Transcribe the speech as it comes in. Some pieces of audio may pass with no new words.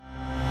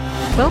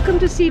Welcome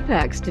to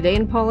CPAX. Today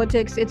in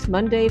Politics, it's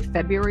Monday,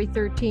 February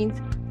 13th.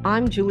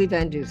 I'm Julie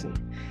Van Dusen.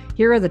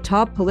 Here are the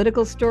top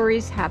political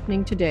stories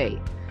happening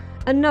today.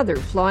 Another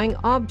flying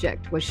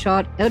object was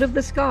shot out of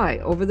the sky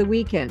over the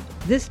weekend,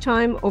 this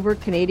time over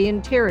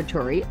Canadian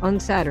territory on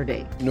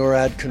Saturday.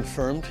 NORAD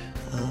confirmed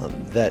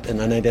that an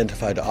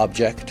unidentified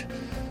object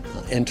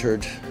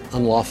entered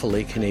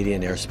unlawfully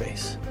Canadian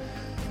airspace.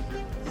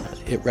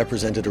 It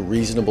represented a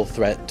reasonable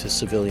threat to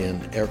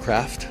civilian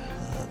aircraft.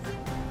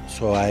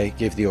 So I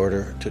gave the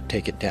order to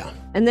take it down.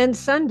 And then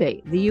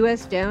Sunday, the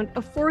U.S. downed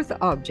a fourth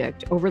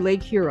object over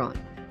Lake Huron.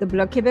 The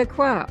Bloc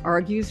Québécois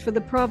argues for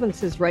the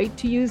province's right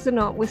to use the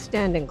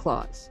notwithstanding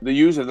clause. The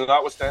use of the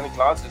notwithstanding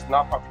clause is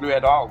not popular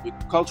at all with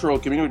cultural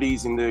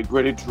communities in the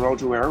Greater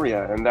Toronto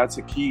area, and that's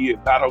a key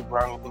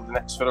battleground in the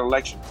next federal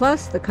election.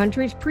 Plus, the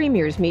country's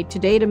premiers meet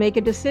today to make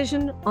a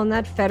decision on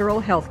that federal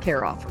health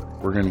care offer.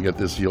 We're going to get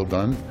this deal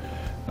done.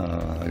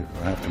 I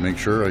have to make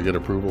sure I get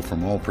approval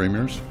from all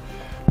premiers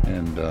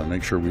and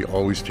make sure we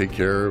always take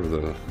care of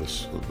the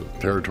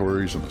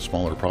territories and the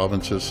smaller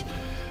provinces,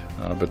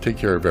 but take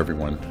care of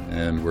everyone.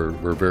 And we're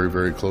very,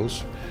 very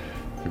close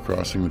to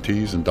crossing the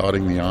T's and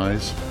dotting the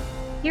I's.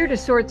 Here to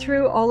sort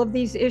through all of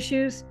these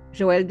issues,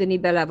 Joël Denis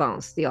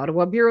Bellavance, the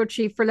Ottawa Bureau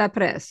Chief for La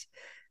Presse.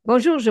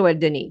 Bonjour, Joël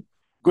Denis.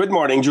 Good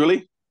morning,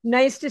 Julie.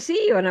 Nice to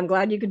see you, and I'm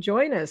glad you could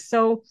join us.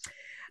 So,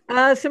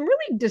 some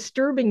really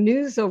disturbing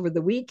news over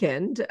the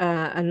weekend.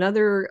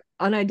 Another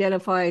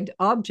unidentified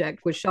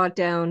object was shot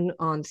down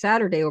on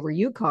Saturday over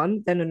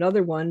Yukon, then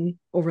another one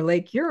over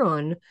Lake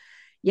Huron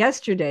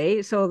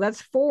yesterday. So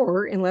that's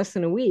four in less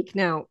than a week.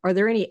 Now, are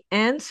there any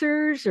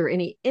answers or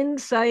any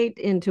insight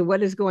into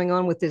what is going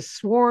on with this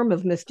swarm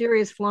of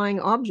mysterious flying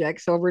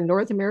objects over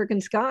North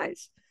American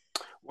skies?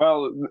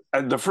 Well,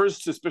 the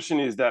first suspicion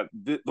is that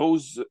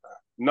those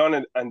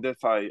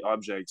non-identified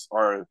objects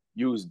are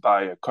used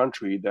by a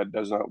country that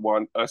does not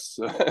want us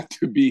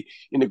to be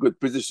in a good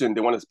position.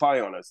 They want to spy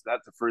on us.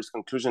 That's the first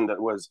conclusion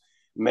that was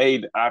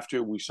made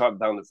after we shot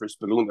down the first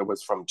balloon that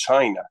was from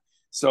China.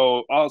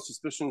 So all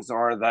suspicions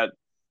are that,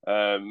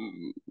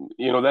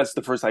 that's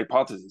the first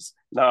hypothesis.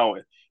 Now,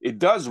 it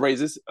does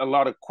raise a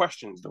lot of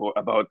questions, though,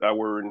 about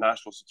our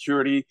national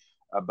security,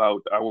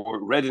 about our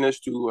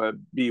readiness to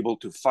be able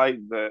to fight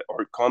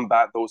or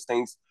combat those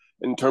things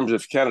in terms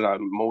of Canada,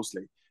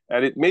 mostly.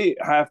 And it may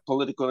have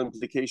political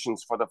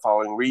implications for the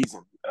following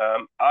reason.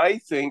 I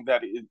think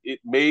that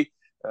it may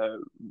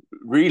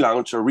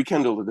relaunch or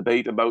rekindle the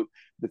debate about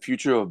the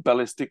future of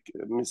ballistic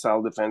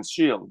missile defense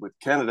shield, with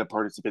Canada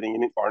participating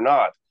in it or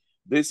not.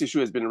 This issue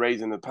has been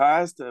raised in the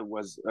past,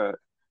 was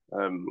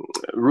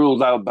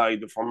ruled out by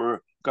the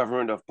former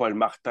government of Paul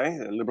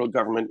Martin, a Liberal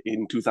government,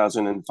 in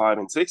 2005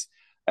 and 6.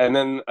 And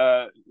then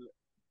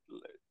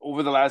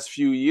over the last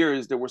few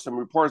years, there were some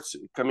reports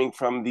coming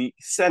from the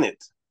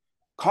Senate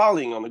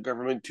calling on the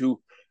government to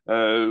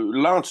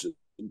launch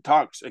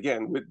talks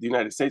again with the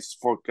United States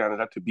for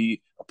Canada to be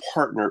a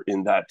partner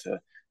in that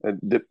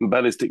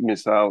ballistic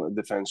missile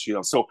defense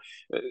shield. So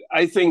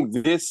I think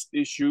this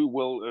issue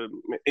will,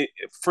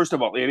 first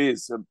of all, it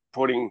is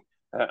putting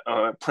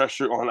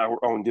pressure on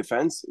our own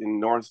defense in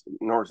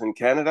northern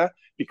Canada,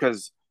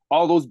 because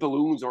all those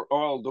balloons or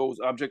all those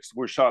objects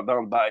were shot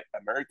down by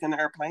American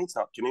airplanes,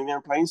 not Canadian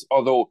airplanes,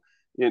 although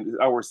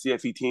our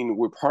CFE team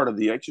were part of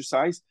the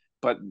exercise,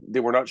 but they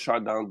were not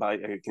shot down by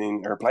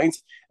Canadian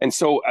airplanes. And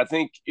so I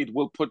think it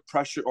will put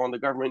pressure on the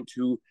government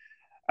to,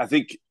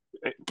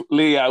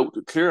 lay out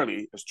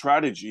clearly a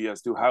strategy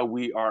as to how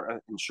we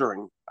are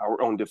ensuring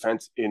our own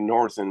defense in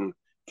northern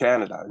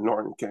Canada,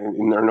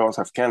 in the north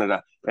of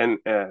Canada, and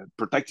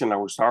protecting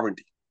our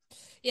sovereignty.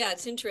 Yeah,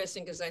 it's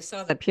interesting because I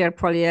saw that Pierre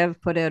Poilievre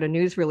put out a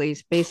news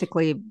release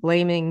basically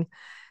blaming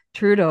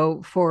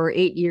Trudeau for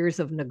 8 years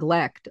of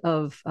neglect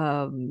of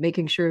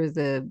making sure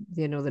the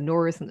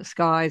north and the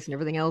skies and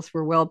everything else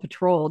were well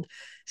patrolled.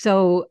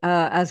 So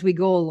as we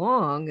go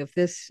along, if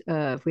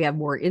we have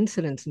more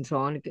incidents and so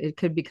on, it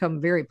could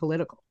become very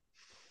political.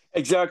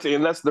 Exactly,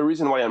 and that's the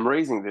reason why I'm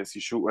raising this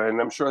issue.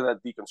 And I'm sure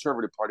that the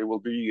Conservative Party will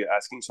be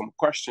asking some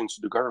questions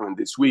to the government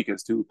this week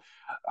as to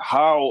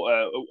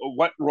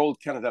what role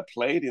Canada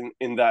played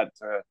in that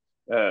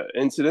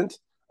incident.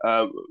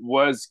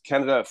 Was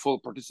Canada a full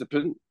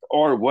participant,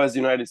 or was the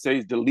United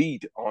States the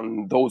lead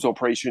on those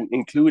operations,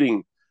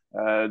 including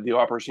the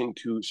operation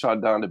to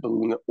shut down the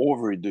balloon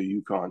over the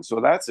Yukon? So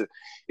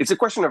it's a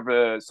question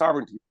of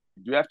sovereignty.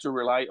 Do you have to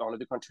rely on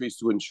other countries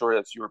to ensure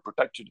that you are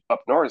protected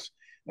up north,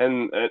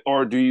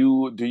 or do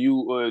you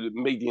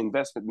make the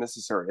investment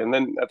necessary? And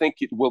then I think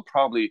it will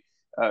probably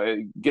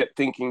get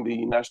thinking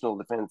the National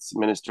Defense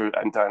Minister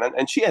Anne,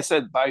 and she has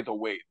said, by the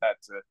way,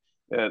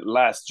 that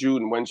last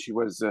June, when she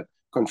was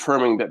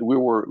confirming that we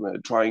were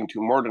trying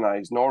to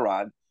modernize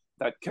NORAD,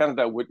 that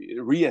Canada would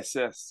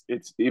reassess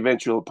its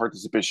eventual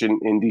participation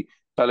in the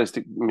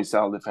ballistic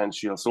missile defense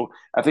shield. So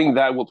I think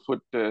that will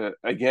put,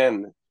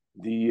 again,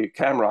 the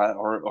camera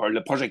or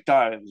le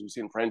projecteur, as we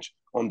say in French,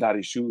 on that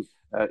issue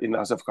in the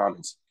House of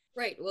Commons.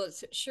 Right. Well,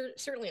 it's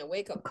certainly a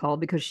wake-up call,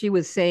 because she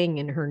was saying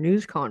in her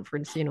news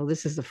conference,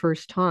 this is the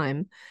first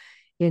time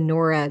in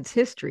NORAD's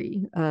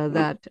history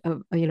that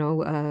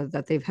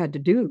that they've had to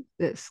do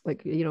this,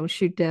 like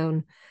shoot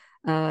down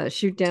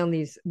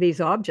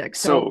these objects.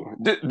 So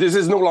this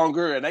is no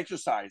longer an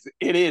exercise;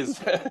 it is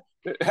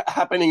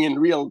happening in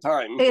real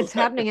time. It's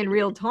happening in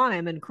real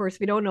time, and of course,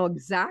 we don't know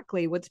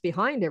exactly what's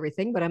behind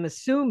everything. But I'm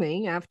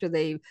assuming after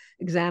they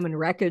examine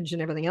wreckage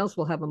and everything else,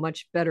 we'll have a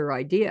much better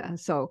idea.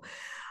 So,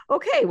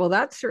 okay, well,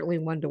 that's certainly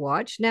one to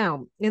watch.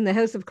 Now, in the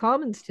House of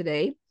Commons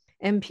today,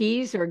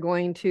 MPs are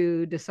going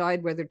to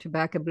decide whether to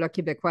back a Bloc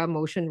Québécois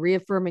motion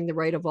reaffirming the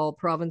right of all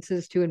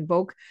provinces to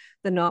invoke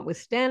the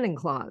notwithstanding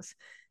clause.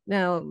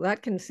 Now,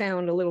 that can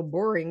sound a little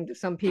boring to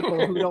some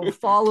people who don't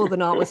follow the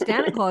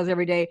notwithstanding clause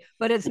every day,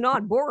 but it's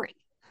not boring.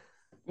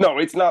 No,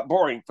 it's not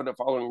boring for the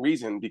following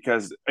reason,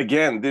 because,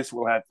 again, this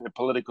will have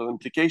political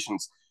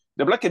implications.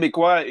 The Bloc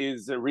Québécois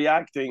is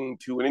reacting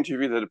to an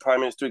interview that the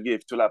Prime Minister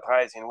gave to La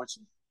Presse, in which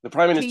the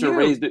Prime Minister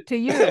raised it. To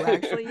you,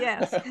 actually,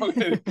 yes.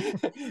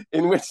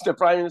 In which the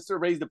Prime Minister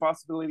raised the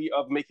possibility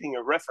of making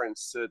a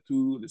reference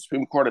to the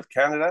Supreme Court of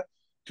Canada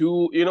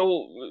to,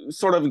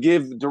 sort of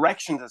give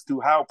directions as to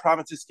how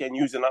provinces can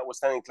use the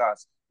notwithstanding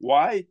clause.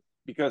 Why?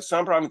 Because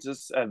some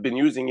provinces have been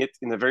using it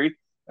in a very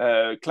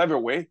clever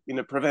way, in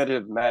a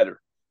preventive matter.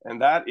 And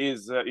that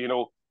is,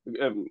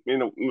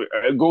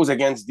 goes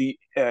against the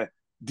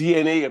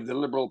DNA of the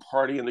Liberal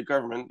Party and the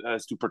government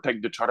as to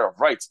protect the Charter of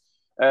Rights.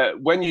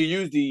 When you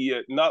use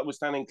the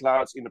notwithstanding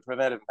clause in a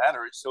preventive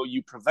matter, so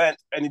you prevent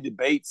any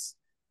debates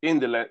in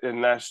the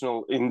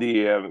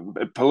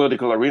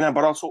political arena,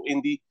 but also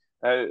in the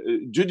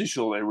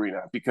judicial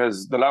arena,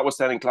 because the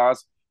notwithstanding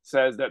clause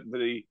says that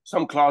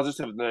some clauses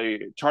of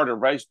the Charter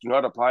of Rights do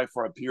not apply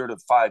for a period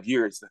of 5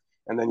 years,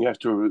 and then you have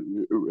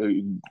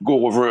to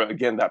go over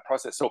again that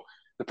process. So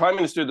the Prime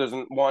Minister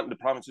doesn't want the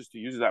provinces to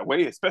use it that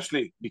way,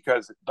 especially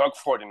because Doug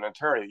Ford in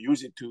Ontario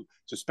used it to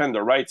suspend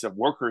the rights of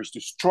workers to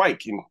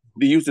strike.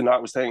 They used the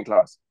notwithstanding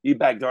clause. He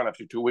backed down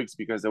after 2 weeks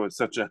because there was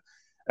such a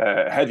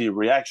heavy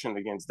reaction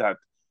against that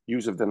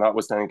use of the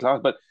notwithstanding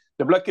clause. But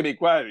the Bloc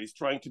Québécois is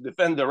trying to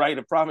defend the right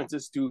of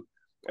provinces to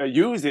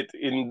use it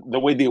in the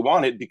way they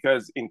want it,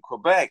 because in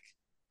Quebec,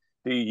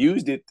 they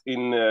used it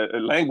in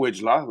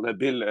language law, the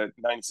Bill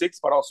 96,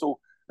 but also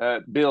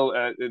Bill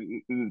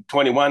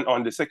 21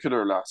 on the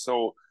secular law.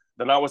 So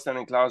the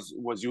notwithstanding clause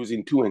was used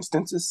in 2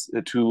 instances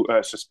to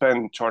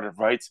suspend Charter of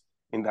Rights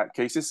in that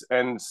cases.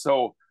 And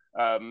so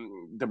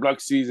the Bloc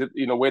sees it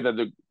in a way that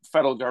the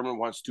federal government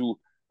wants to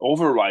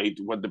override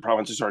what the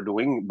provinces are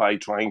doing by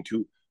trying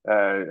to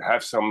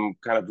have some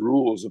kind of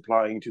rules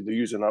applying to the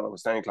use of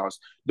notwithstanding clause.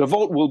 The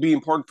vote will be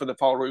important for the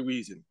following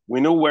reason.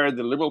 We know where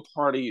the Liberal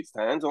Party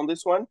stands on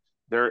this one.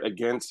 They're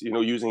against,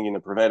 using in a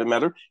preventive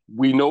matter.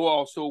 We know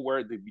also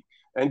where the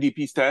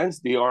NDP stands.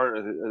 They are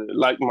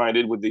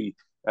like-minded with the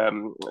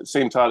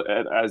same thought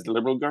as the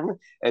Liberal government.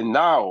 And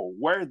now,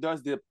 where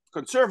does the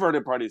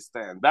Conservative Party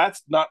stand?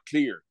 That's not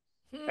clear.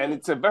 And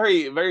it's a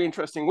very, very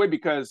interesting way,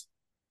 because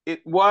it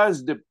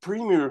was the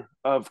premier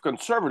of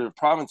conservative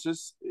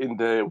provinces in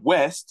the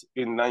West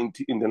in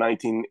the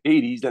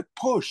 1980s that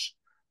pushed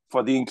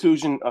for the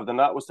inclusion of the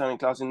notwithstanding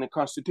clause in the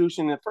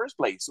Constitution in the first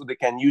place, so they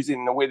can use it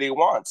in the way they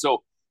want.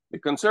 So the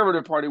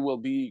Conservative Party will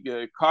be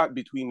caught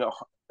between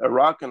a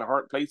rock and a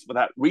hard place for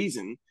that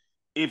reason.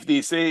 If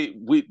they say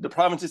the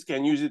provinces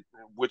can use it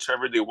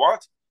whichever they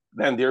want,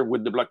 then they're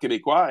with the Bloc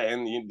Québécois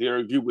and they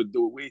agree with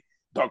the way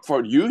Doug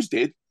Ford used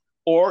it.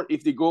 Or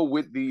if they go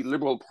with the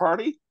Liberal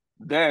Party,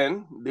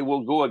 then they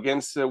will go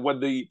against what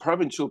the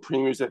provincial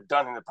premiers have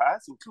done in the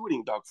past,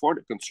 including Doug Ford,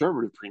 a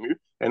conservative premier,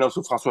 and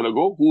also François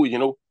Legault,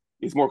 who,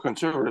 is more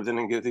conservative than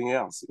anything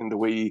else in the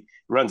way he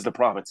runs the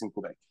province in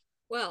Quebec.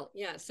 Well,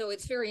 yeah, so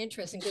it's very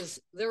interesting because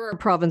there are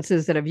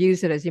provinces that have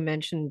used it, as you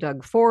mentioned,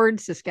 Doug Ford,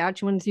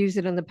 Saskatchewan's used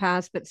it in the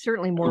past, but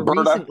certainly more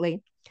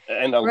recently.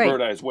 And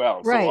Alberta as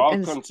well. Right. So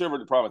all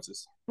conservative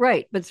provinces.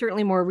 Right, but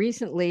certainly more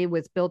recently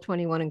with Bill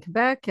 21 in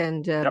Quebec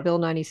and Bill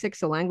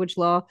 96, the language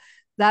law,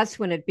 that's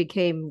when it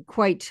became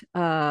quite,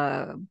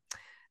 I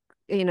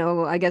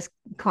guess,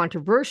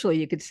 controversial,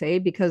 you could say,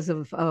 because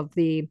of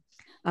the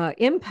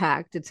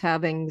impact it's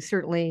having,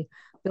 certainly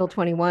Bill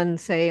 21,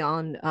 say,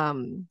 on,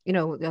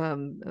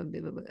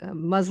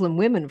 Muslim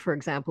women, for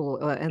example,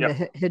 and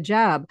the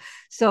hijab.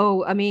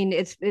 So, I mean,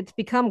 it's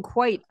become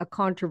quite a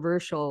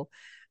controversial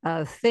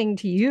thing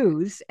to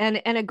use.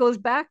 And it goes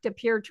back to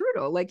Pierre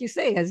Trudeau, like you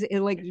say, as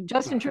like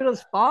Justin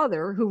Trudeau's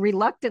father, who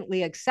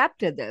reluctantly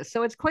accepted this.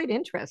 So it's quite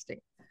interesting.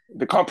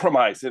 The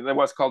compromise, it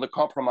was called a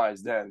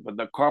compromise then, but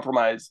the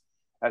compromise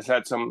has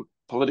had some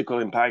political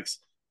impacts.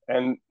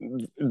 And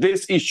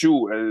this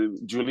issue,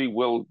 Julie,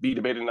 will be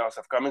debated in the House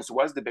of Commons,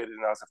 was debated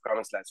in the House of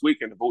Commons last week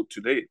and the vote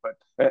today, but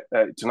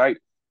tonight.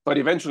 But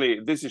eventually,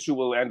 this issue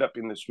will end up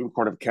in the Supreme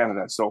Court of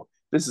Canada. So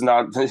this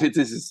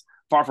is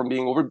far from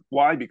being over.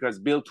 Why? Because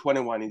Bill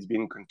 21 is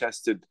being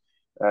contested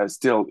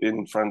still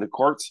in front of the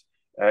courts.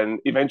 And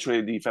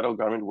eventually, the federal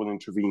government will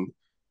intervene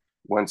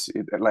once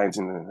it lands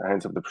in the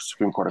hands of the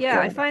Supreme Court of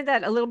Canada. Yeah, I find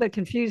that a little bit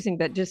confusing,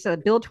 but just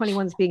Bill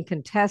 21 is being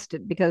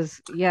contested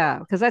because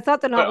I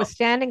thought the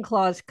notwithstanding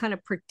clause kind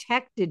of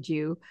protected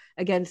you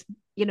against,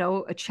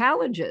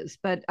 challenges,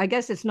 but I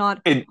guess it's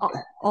not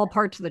all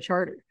parts of the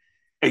charter.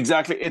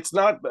 Exactly. It's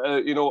not,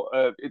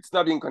 it's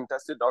not being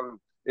contested on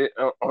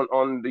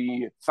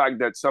the fact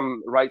that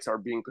some rights are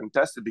being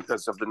contested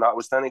because of the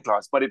notwithstanding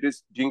clause, but it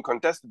is being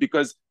contested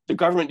because the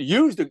government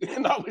used the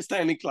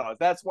notwithstanding clause.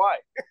 That's why.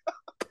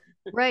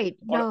 Right.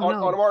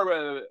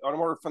 On a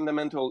more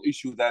fundamental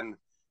issue than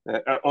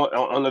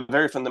on a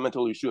very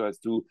fundamental issue as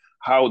to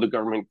how the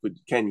government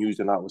can use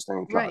the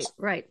notwithstanding clause.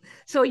 Right.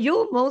 So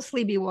you'll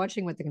mostly be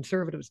watching what the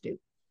Conservatives do.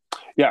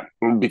 Yeah,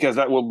 because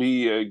that will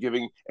be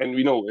giving, and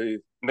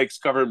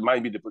next government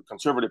might be the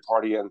Conservative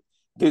Party, and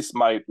this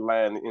might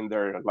land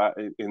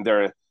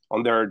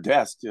on their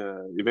desk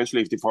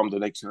eventually if they form the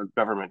next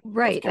government.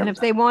 Right, and if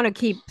they want to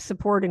keep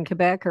support in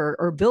Quebec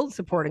or build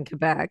support in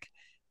Quebec,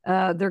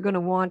 they're going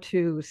to want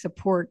to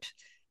support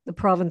the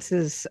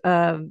province's,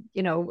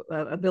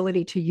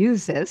 ability to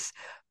use this,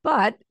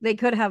 but they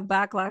could have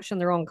backlash in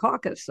their own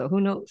caucus. So who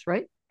knows,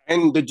 right?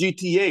 And the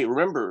GTA,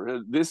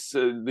 remember,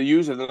 the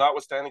use of the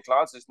notwithstanding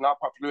clause is not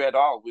popular at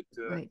all with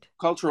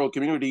cultural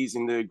communities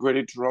in the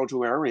Greater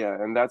Toronto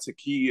area, and that's a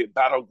key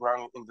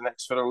battleground in the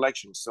next federal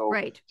election. So,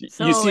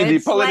 you see the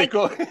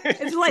political...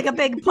 it's like a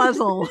big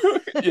puzzle.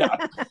 Yeah.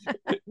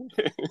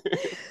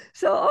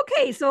 So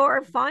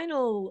our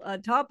final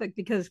topic,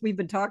 because we've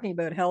been talking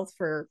about health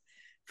for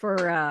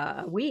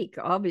a week,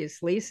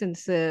 obviously,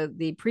 since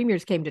the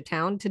premiers came to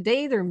town.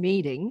 Today they're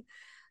meeting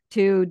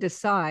to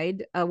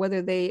decide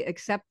whether they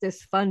accept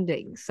this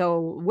funding. So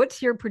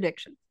what's your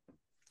prediction?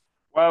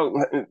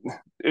 Well,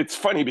 it's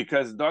funny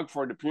because Doug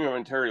Ford, the Premier of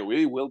Ontario,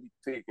 he will be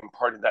taking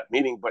part in that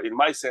meeting, but in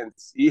my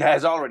sense, he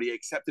has already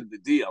accepted the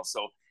deal.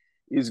 So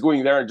he's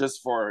going there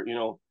just for,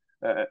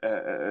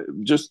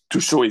 just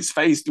to show his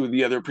face to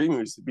the other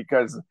premiers,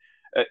 because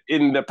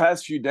in the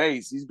past few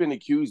days, he's been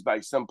accused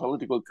by some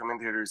political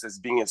commentators as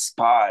being a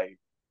spy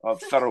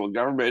of federal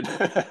government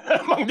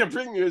among the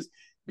premiers,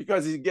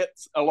 because he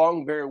gets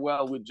along very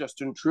well with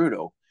Justin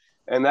Trudeau.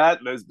 And that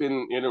has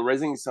been,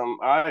 raising some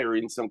ire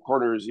in some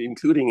corners,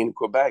 including in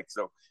Quebec.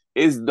 So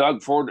is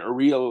Doug Ford a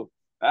real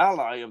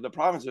ally of the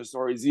provinces,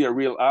 or is he a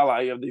real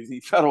ally of the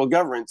federal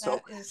government?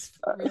 That is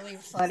really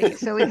funny.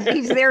 So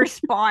he's there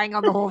spying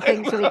on the whole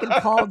thing so he can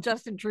call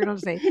Justin Trudeau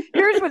and say,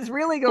 here's what's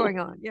really going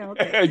on. Yeah,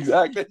 okay.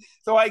 Exactly.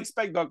 So I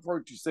expect Doug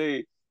Ford to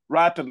say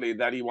rapidly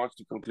that he wants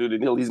to conclude a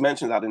deal. He's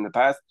mentioned that in the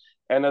past,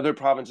 and other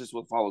provinces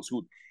will follow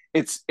suit.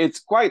 It's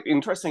quite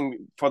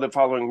interesting for the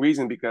following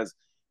reason, because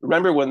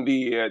remember when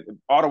the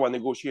Ottawa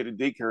negotiated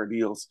daycare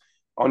deals,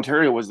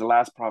 Ontario was the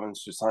last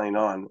province to sign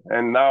on,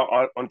 and now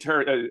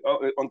Ontario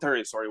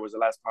was the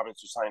last province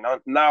to sign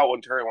on. Now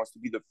Ontario wants to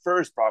be the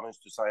first province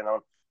to sign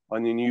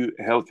on the new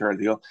healthcare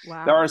deal.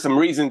 Wow. There are some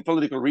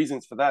political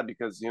reasons for that,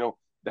 because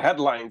the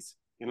headlines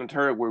in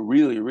Ontario were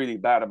really, really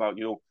bad about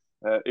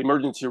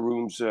emergency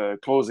rooms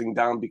closing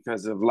down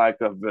because of lack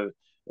of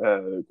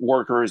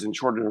workers and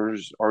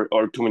shortages,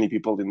 or too many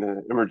people in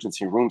the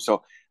emergency room.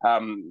 So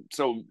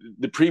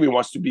the Premier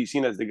wants to be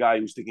seen as the guy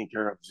who's taking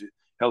care of the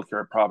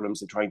healthcare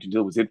problems and trying to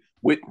deal with it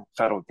with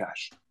federal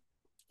cash.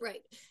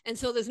 Right. And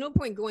so there's no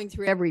point going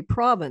through every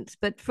province,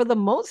 but for the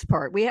most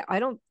part, I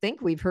don't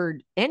think we've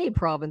heard any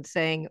province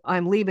saying,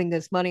 I'm leaving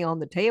this money on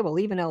the table.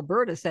 Even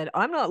Alberta said,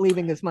 I'm not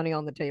leaving this money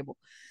on the table.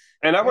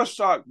 And I was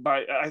shocked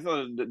I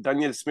thought that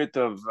Danielle Smith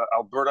of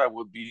Alberta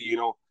would be,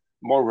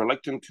 more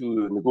reluctant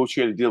to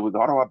negotiate a deal with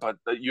Ottawa, but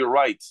you're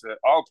right.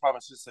 All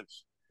provinces have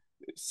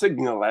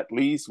signaled, at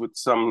least with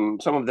some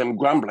of them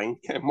grumbling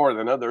more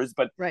than others,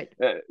 but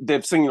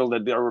they've signaled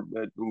that they're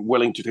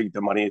willing to take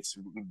the money. It's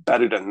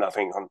better than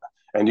nothing,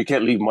 and you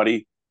can't leave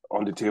money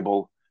on the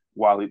table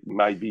while it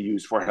might be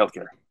used for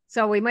healthcare.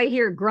 So we might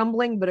hear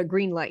grumbling, but a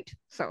green light.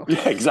 So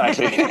yeah,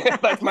 exactly.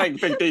 That's my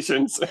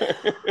expectations.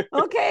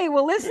 Okay.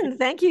 Well, listen,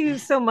 thank you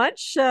so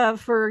much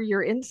for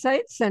your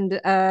insights,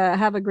 and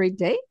have a great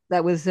day.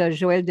 That was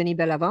Joël Denis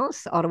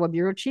Bellavance, Ottawa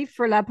Bureau Chief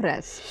for La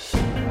Presse.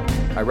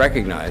 I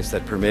recognize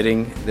that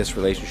permitting this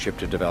relationship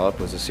to develop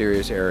was a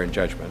serious error in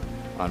judgment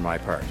on my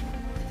part.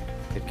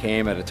 It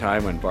came at a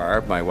time when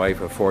Barb, my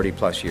wife of 40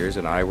 plus years,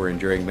 and I were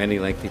enduring many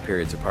lengthy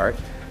periods apart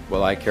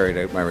while I carried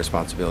out my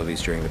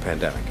responsibilities during the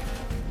pandemic.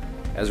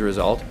 As a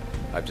result,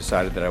 I've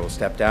decided that I will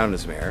step down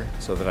as mayor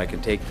so that I can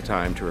take the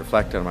time to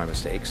reflect on my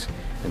mistakes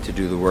and to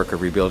do the work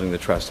of rebuilding the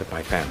trust of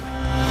my family.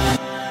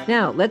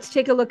 Now, let's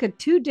take a look at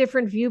two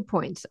different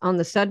viewpoints on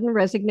the sudden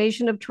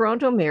resignation of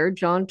Toronto Mayor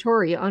John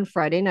Tory on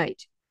Friday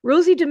night.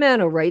 Rosie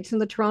DiMano writes in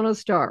the Toronto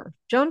Star,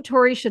 John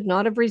Tory should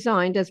not have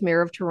resigned as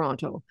mayor of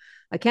Toronto.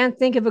 I can't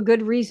think of a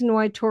good reason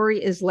why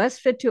Tory is less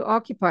fit to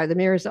occupy the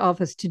mayor's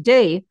office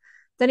today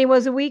than he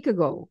was a week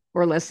ago,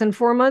 or less than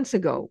 4 months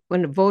ago,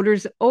 when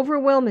voters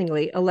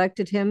overwhelmingly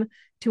elected him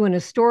to an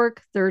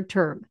historic third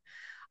term.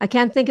 I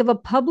can't think of a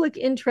public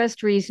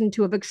interest reason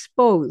to have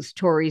exposed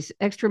Tory's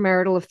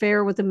extramarital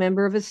affair with a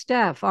member of his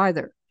staff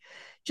either.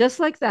 Just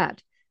like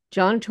that,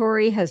 John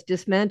Tory has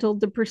dismantled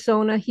the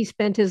persona he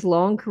spent his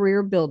long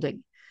career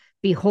building.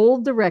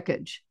 Behold the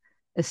wreckage: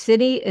 a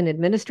city in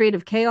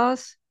administrative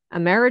chaos,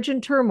 a marriage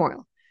in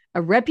turmoil,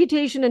 a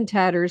reputation in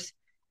tatters,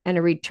 and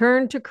a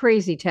return to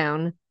crazy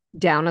town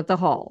down at the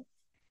Hall.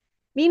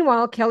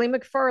 Meanwhile, Kelly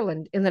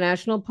McFarland in the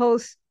National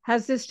Post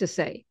has this to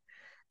say.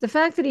 The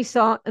fact that he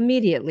saw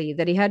immediately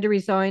that he had to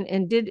resign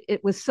and did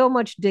it with so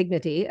much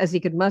dignity as he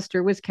could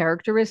muster was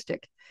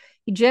characteristic.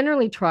 He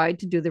generally tried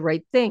to do the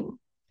right thing.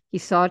 He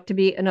sought to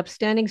be an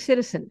upstanding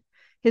citizen.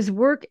 His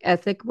work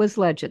ethic was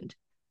legend.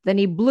 Then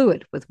he blew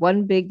it with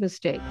one big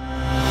mistake.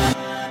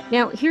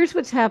 Now, here's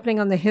what's happening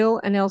on the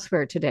Hill and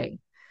elsewhere today.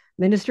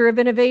 Minister of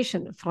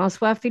Innovation,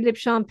 François-Philippe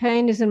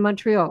Champagne, is in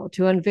Montreal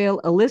to unveil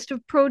a list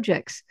of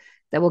projects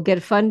that will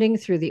get funding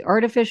through the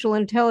Artificial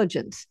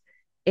Intelligence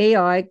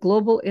AI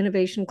Global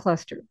Innovation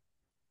Cluster.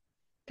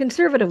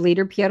 Conservative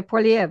leader Pierre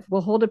Poilievre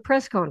will hold a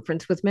press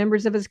conference with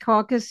members of his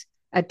caucus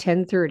at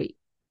 10:30.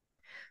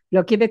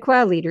 Le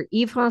Québécois leader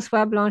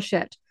Yves-François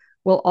Blanchet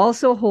will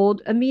also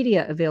hold a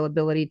media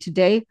availability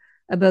today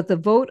about the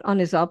vote on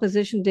his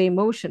Opposition Day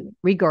motion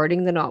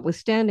regarding the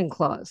notwithstanding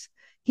clause.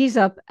 He's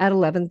up at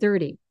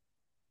 11:30.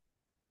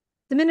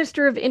 The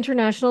Minister of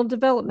International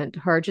Development,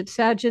 Harjit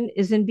Sajjan,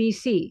 is in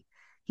BC.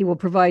 He will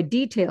provide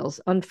details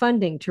on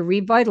funding to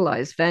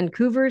revitalize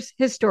Vancouver's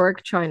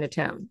historic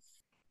Chinatown.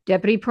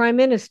 Deputy Prime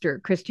Minister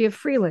Chrystia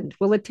Freeland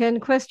will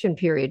attend question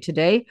period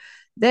today,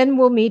 then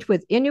will meet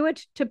with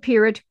Inuit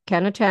Tapiriit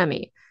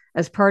Kanatami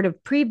as part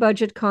of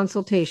pre-budget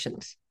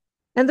consultations.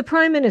 And the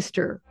Prime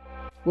Minister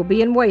will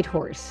be in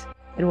Whitehorse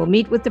and will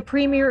meet with the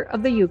Premier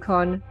of the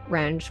Yukon,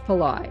 Ranj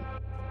Pillai.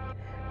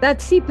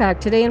 That's CPAC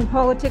Today in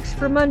Politics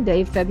for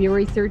Monday,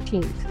 February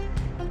 13th.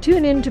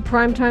 Tune in to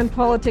Primetime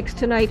Politics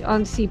tonight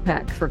on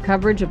CPAC for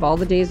coverage of all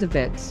the day's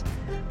events.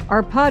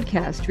 Our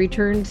podcast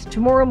returns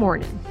tomorrow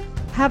morning.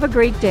 Have a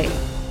great day.